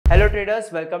Hello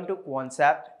traders, welcome to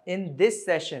QuantSap. In this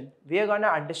session, we are going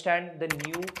to understand the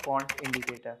new quant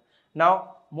indicator.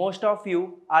 Now, most of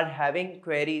you are having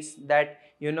queries that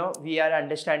we are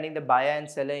understanding the buyer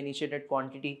and seller initiated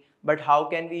quantity, but how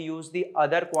can we use the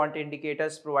other quant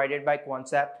indicators provided by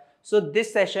QuantSap? So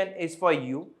this session is for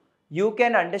you. You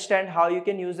can understand how you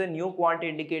can use the new quant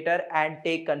indicator and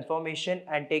take confirmation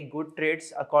and take good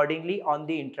trades accordingly on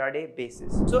the intraday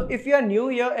basis. So if you are new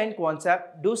here in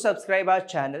QuantSap, do subscribe our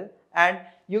channel and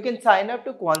you can sign up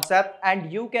to QuantSap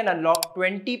and you can unlock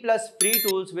 20 plus free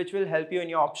tools which will help you in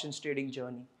your options trading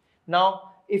journey.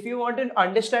 Now, if you want to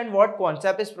understand what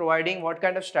QuantSap is providing, what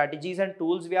kind of strategies and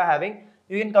tools we are having,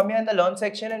 you can come here in the learn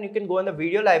section and you can go in the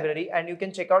video library and you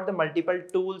can check out the multiple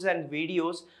tools and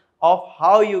videos of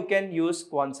how you can use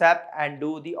QuantSap and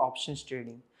do the options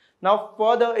trading. Now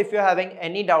further, if you're having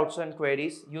any doubts and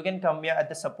queries, you can come here at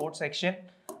the support section.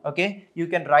 Okay, you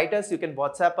can write us, you can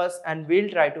WhatsApp us and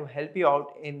we'll try to help you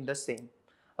out in the same.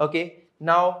 Okay,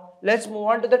 now let's move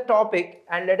on to the topic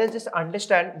and let us just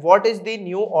understand what is the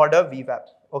new order VWAP.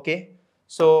 Okay,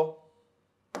 so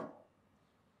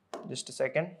just a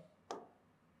second.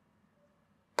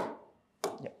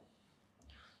 Yeah.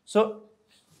 So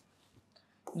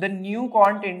the new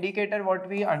quant indicator, what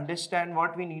we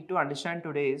need to understand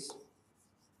today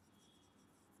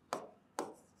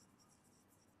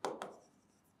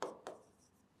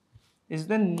is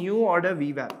the new order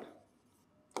VWAP.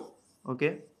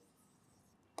 Okay.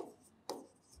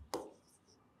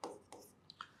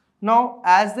 Now,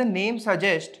 as the name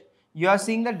suggests, you are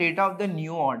seeing the data of the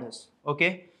new orders.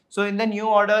 Okay. So in the new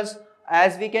orders,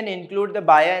 as we can include the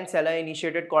buyer and seller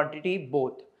initiated quantity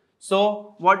both.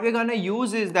 So what we're going to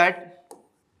use is that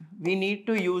we need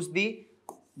to use the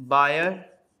buyer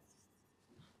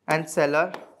and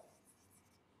seller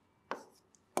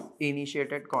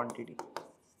initiated quantity.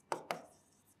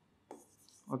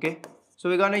 Okay, so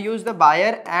we're going to use the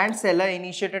buyer and seller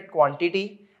initiated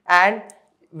quantity, and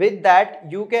with that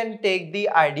you can take the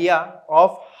idea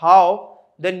of how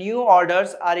the new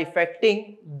orders are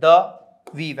affecting the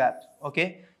VWAP.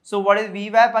 Okay, so what is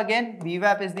VWAP again?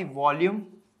 VWAP is the volume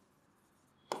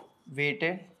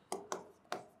weighted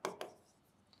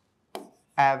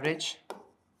average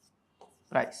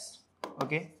price.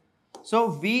 Okay,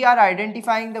 so we are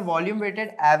identifying the volume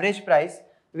weighted average price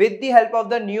with the help of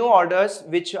the new orders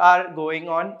which are going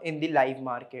on in the live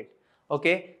market.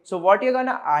 Okay, so what you're going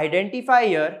to identify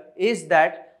here is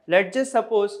that, let's just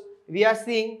suppose we are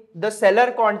seeing the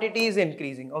seller quantity is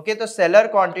increasing. Okay, the seller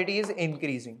quantity is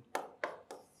increasing.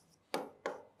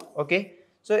 Okay,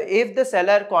 so if the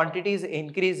seller quantity is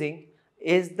increasing,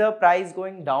 is the price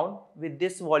going down with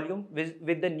this volume,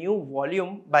 with the new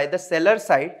volume by the seller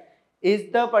side?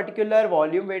 Is the particular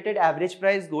volume weighted average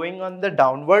price going on the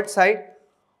downward side,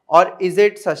 or is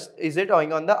it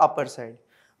going on the upper side?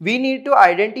 We need to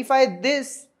identify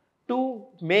this to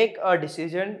make a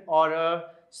decision or a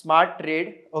smart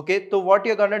trade. Okay, so what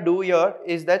you're gonna do here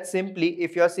is that simply,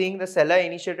 if you're seeing the seller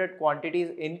initiated quantity is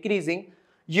increasing,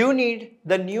 you need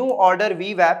the new order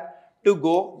VWAP to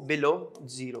go below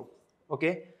 0.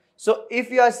 Okay, so if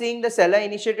you are seeing the seller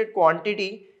initiated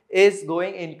quantity is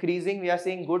increasing, we are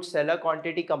seeing good seller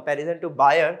quantity comparison to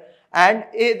buyer, and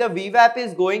if the VWAP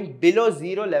is going below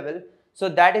 0 level, so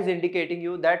that is indicating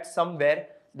you that somewhere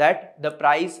that the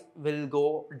price will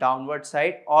go downward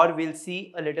side or we'll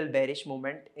see a little bearish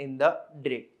movement in the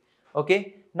trade.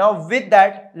 Okay, now with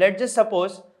that, let's just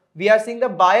suppose we are seeing the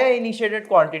buyer initiated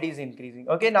quantity is increasing.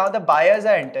 Okay, now the buyers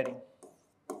are entering.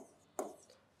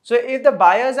 So if the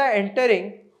buyers are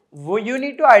entering, you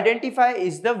need to identify,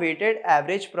 is the weighted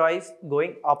average price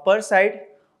going upper side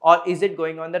or is it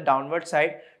going on the downward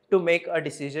side to make a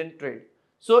decision trade.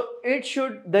 So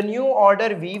the new order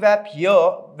VWAP here,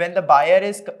 when the buyer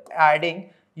is adding,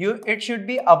 it should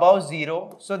be above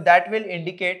 0. So that will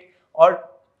indicate, or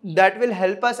that will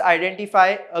help us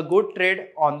identify a good trade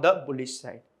on the bullish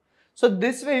side. So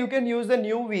this way you can use the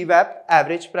new VWAP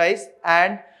average price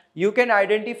and you can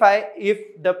identify if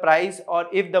the price or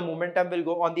if the momentum will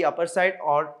go on the upper side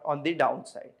or on the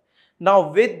downside.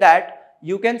 Now with that,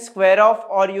 you can square off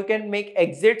or you can make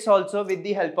exits also with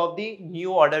the help of the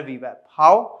new order VWAP.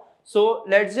 How? So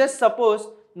let's just suppose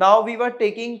now we were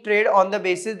taking trade on the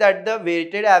basis that the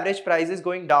weighted average price is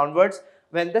going downwards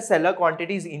when the seller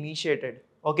quantity is initiated.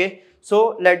 Okay,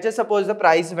 so let's just suppose the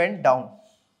price went down.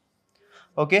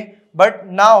 Okay, but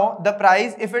now the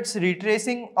price, if it's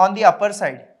retracing on the upper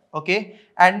side, okay,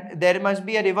 and there must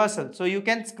be a reversal, so you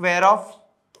can square off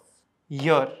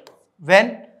here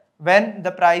when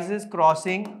the price is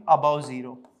crossing above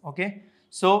 0. Okay,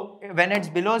 so when it's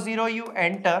below 0 you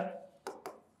enter,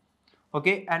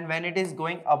 okay, and when it is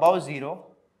going above 0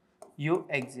 you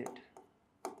exit.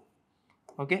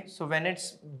 Okay, so when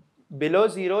it's below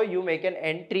 0, you make an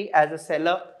entry as a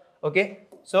seller. Okay,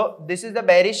 so this is the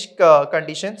bearish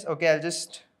conditions. Okay, I'll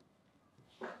just,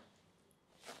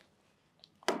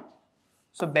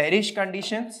 so bearish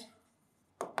conditions,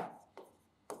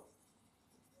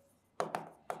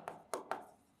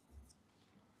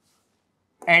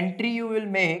 entry you will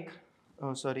make,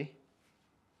 oh sorry,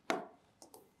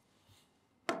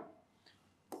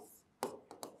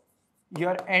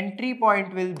 your entry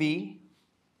point will be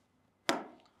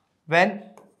when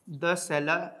the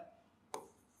seller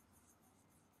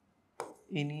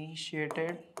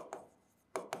initiated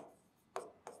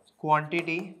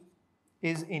quantity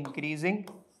is increasing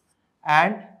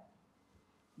and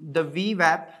the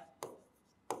VWAP,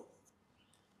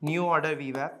 new order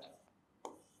VWAP,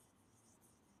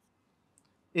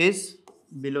 is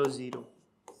below 0.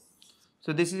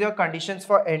 So this is your conditions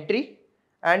for entry,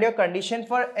 and your condition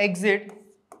for exit.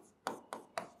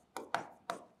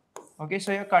 Okay,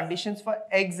 so your conditions for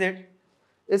exit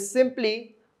is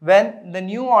simply when the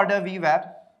new order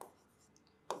VWAP,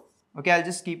 okay, I'll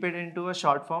just keep it into a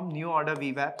short form, new order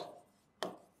VWAP.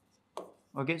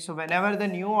 Okay, so whenever the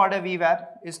new order VWAP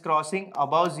is crossing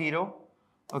above 0,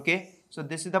 okay, so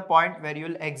this is the point where you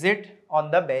will exit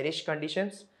on the bearish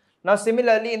conditions. Now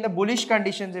similarly in the bullish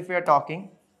conditions, if we are talking,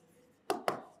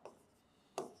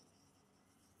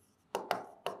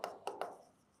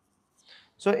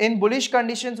 so in bullish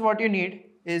conditions what you need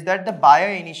is that the buyer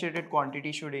initiated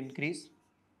quantity should increase.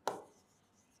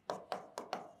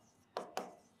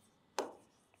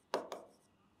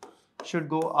 Should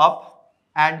go up,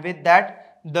 and with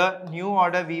that the new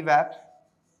order VWAP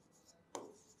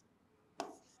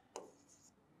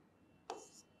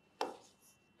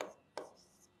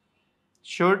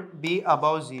should be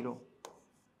above 0.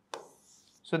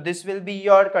 So this will be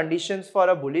your conditions for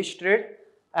a bullish trade,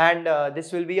 and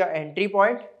this will be your entry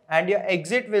point, and your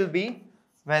exit will be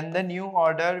when the new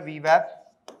order VWAP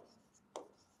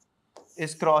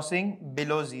is crossing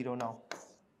below 0 now.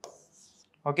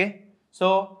 Okay,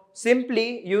 so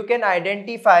simply you can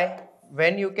identify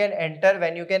when you can enter,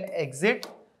 when you can exit,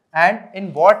 and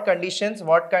in what conditions,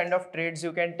 what kind of trades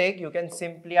you can take. You can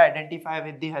simply identify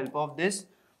with the help of this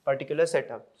particular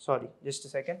setup. Sorry, just a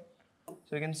second.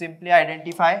 So you can simply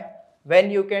identify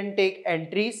when you can take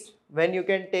entries, when you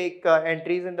can take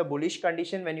entries in the bullish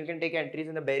condition, when you can take entries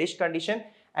in the bearish condition,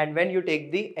 and when you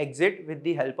take the exit with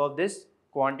the help of this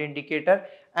quant indicator.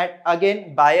 And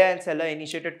again, buyer and seller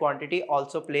initiated quantity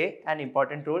also play an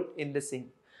important role in the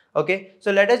same. Okay,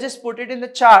 so let us just put it in the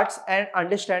charts and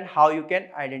understand how you can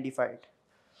identify it.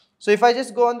 So if I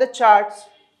just go on the charts,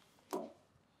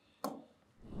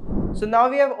 so now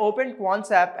we have opened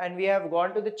Quants app and we have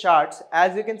gone to the charts.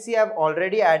 As you can see, I have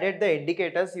already added the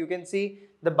indicators. You can see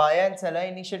the buyer and seller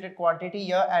initiated quantity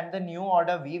here and the new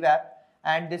order VWAP.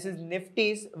 And this is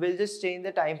Nifty's. We'll just change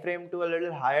the time frame to a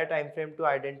little higher time frame to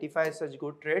identify such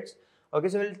good trades. Okay,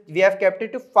 so we have kept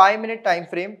it to 5-minute time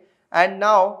frame, and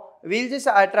now we'll just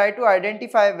try to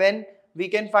identify when we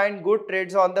can find good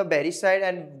trades on the bearish side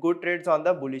and good trades on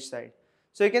the bullish side.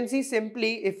 So you can see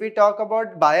simply if we talk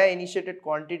about buyer initiated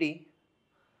quantity,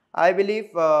 I believe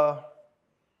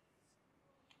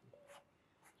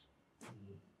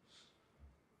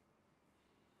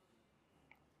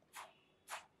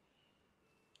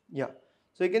yeah,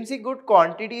 so you can see good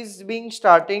quantities being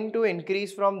starting to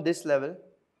increase from this level.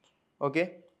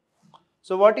 Okay,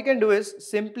 so what you can do is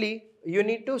simply you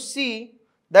need to see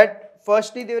that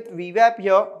firstly the VWAP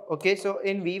here. Okay, so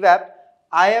in VWAP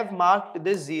I have marked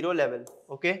this 0 level.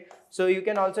 Okay, so you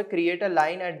can also create a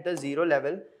line at the 0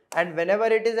 level, and whenever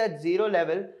it is at 0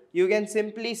 level, you can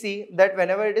simply see that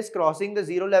whenever it is crossing the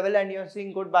 0 level and you are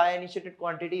seeing good buy initiated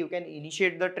quantity, you can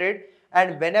initiate the trade,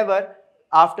 and whenever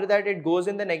after that it goes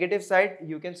in the negative side,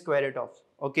 you can square it off.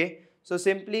 Okay, so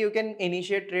simply you can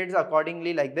initiate trades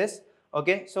accordingly like this.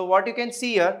 Okay, so what you can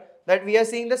see here, that we are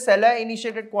seeing the seller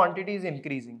initiated quantity is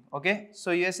increasing. Okay,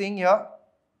 so you are seeing here,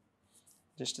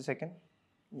 just a second.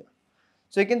 Yeah,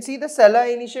 so you can see the seller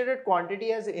initiated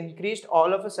quantity has increased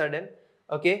all of a sudden.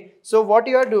 Okay, so what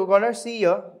you are gonna see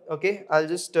here, okay, I'll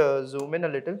just zoom in a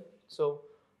little so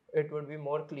it would be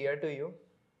more clear to you.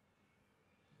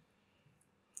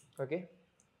 Okay,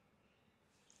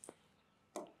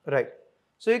 right,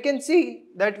 so you can see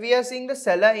that we are seeing the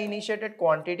seller initiated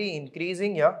quantity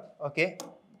increasing here. Okay,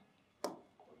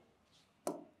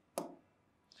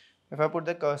 if I put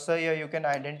the cursor here, you can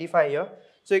identify here.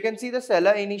 So you can see the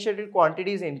seller initiated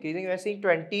quantity is increasing. We are seeing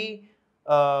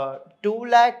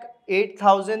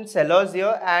 2,08,000 sellers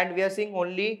here, and we are seeing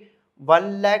only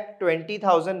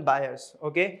 1,20,000 buyers.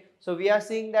 Okay, so we are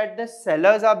seeing that the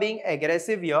sellers are being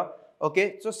aggressive here.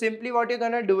 Okay, so simply what you're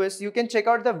gonna do is you can check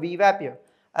out the VWAP here.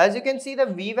 As you can see, the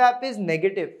VWAP is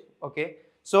negative. Okay,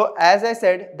 so as I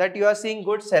said that you are seeing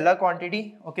good seller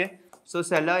quantity. Okay, so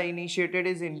seller initiated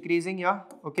is increasing here.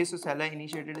 Okay, so seller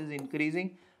initiated is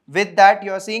increasing. With that,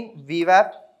 you are seeing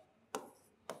VWAP.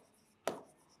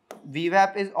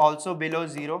 VWAP is also below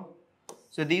 0.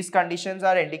 So these conditions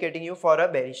are indicating you for a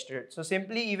bearish trade. So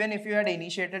simply, even if you had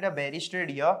initiated a bearish trade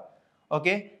here,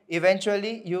 okay,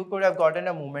 eventually you could have gotten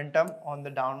a momentum on the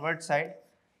downward side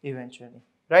eventually,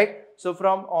 right? So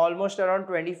from almost around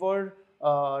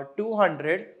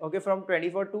 24,200, okay, from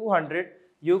 24,200,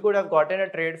 you could have gotten a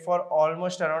trade for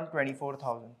almost around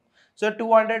 24,000. So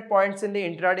 200 points in the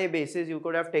intraday basis you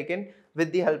could have taken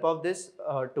with the help of this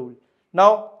tool.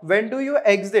 Now, when do you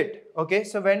exit? Okay,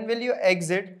 so when will you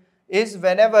exit is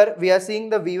whenever we are seeing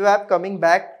the VWAP coming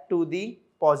back to the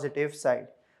positive side.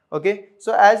 Okay,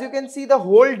 so as you can see, the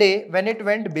whole day when it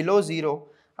went below 0,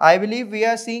 I believe we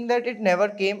are seeing that it never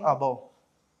came above.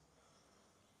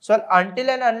 So until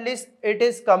and unless it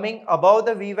is coming above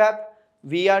the VWAP,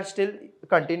 we are still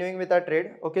continuing with our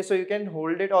trade. Okay, so you can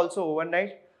hold it also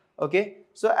overnight. Okay,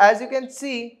 so as you can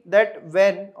see that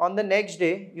when on the next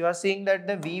day you are seeing that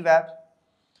the VWAP,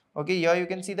 okay, here you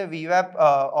can see the VWAP,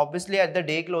 obviously at the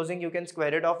day closing you can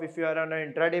square it off if you are on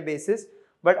an intraday basis.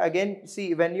 But again,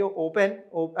 see, when you open,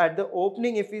 at the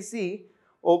opening, if we see,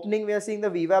 opening we are seeing the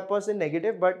VWAP was in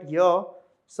negative, but here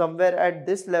somewhere at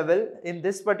this level, in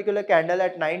this particular candle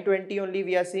at 920 only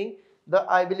we are seeing the,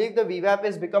 I believe the VWAP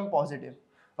has become positive.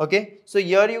 Okay, so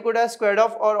here you could have squared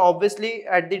off, or obviously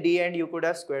at the D end you could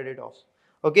have squared it off.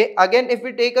 Okay, again if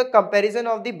we take a comparison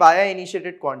of the buyer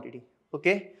initiated quantity,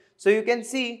 okay, so you can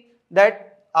see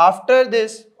that after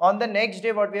this, on the next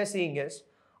day what we are seeing is,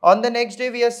 on the next day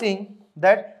we are seeing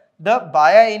that the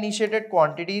buyer initiated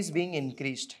quantity is being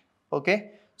increased.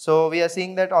 Okay, so we are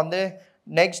seeing that on the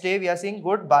next day we are seeing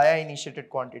good buyer initiated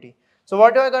quantity. So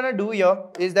what we are going to do here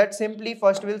is that simply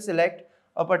first we'll select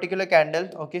a particular candle.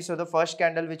 Okay, so the first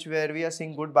candle where we are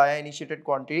seeing good buyer initiated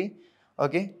quantity.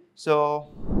 Okay, so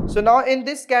now in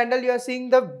this candle you are seeing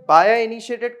the buyer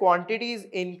initiated quantity is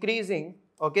increasing.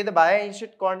 Okay, the buyer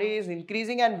initiated quantity is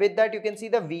increasing, and with that you can see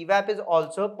the VWAP is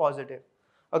also positive.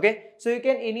 Okay, so you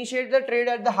can initiate the trade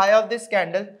at the high of this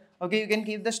candle. Okay, you can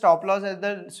keep the stop loss at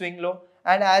the swing low,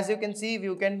 and as you can see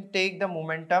you can take the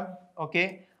momentum,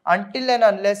 okay, until and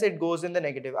unless it goes in the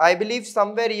negative. I believe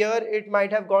somewhere here it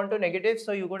might have gone to negative,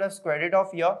 so you could have squared it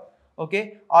off here.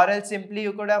 Okay, or else simply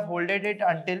you could have holded it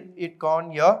until it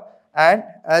gone here. And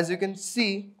as you can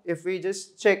see, if we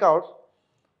just check out,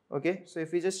 okay, so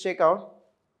if we just check out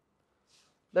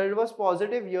that it was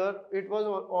positive here, it was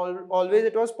always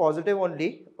it was positive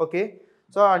only. Okay,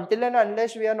 so until and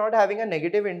unless we are not having a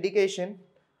negative indication,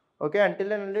 okay,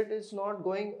 until and unless it's not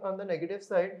going on the negative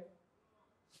side,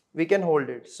 we can hold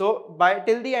it. So by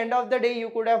till the end of the day you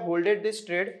could have holded this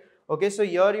trade. Okay, so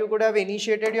here you could have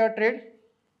initiated your trade,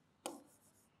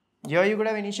 here you could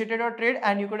have initiated your trade,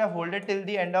 and you could have hold it till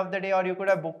the end of the day, or you could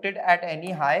have booked it at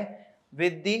any high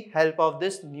with the help of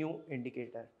this new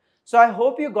indicator. So I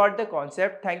hope you got the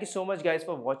concept. Thank you so much guys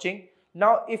for watching.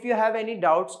 Now if you have any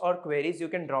doubts or queries, you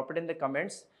can drop it in the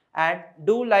comments, and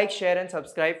do like, share and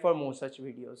subscribe for more such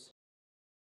videos.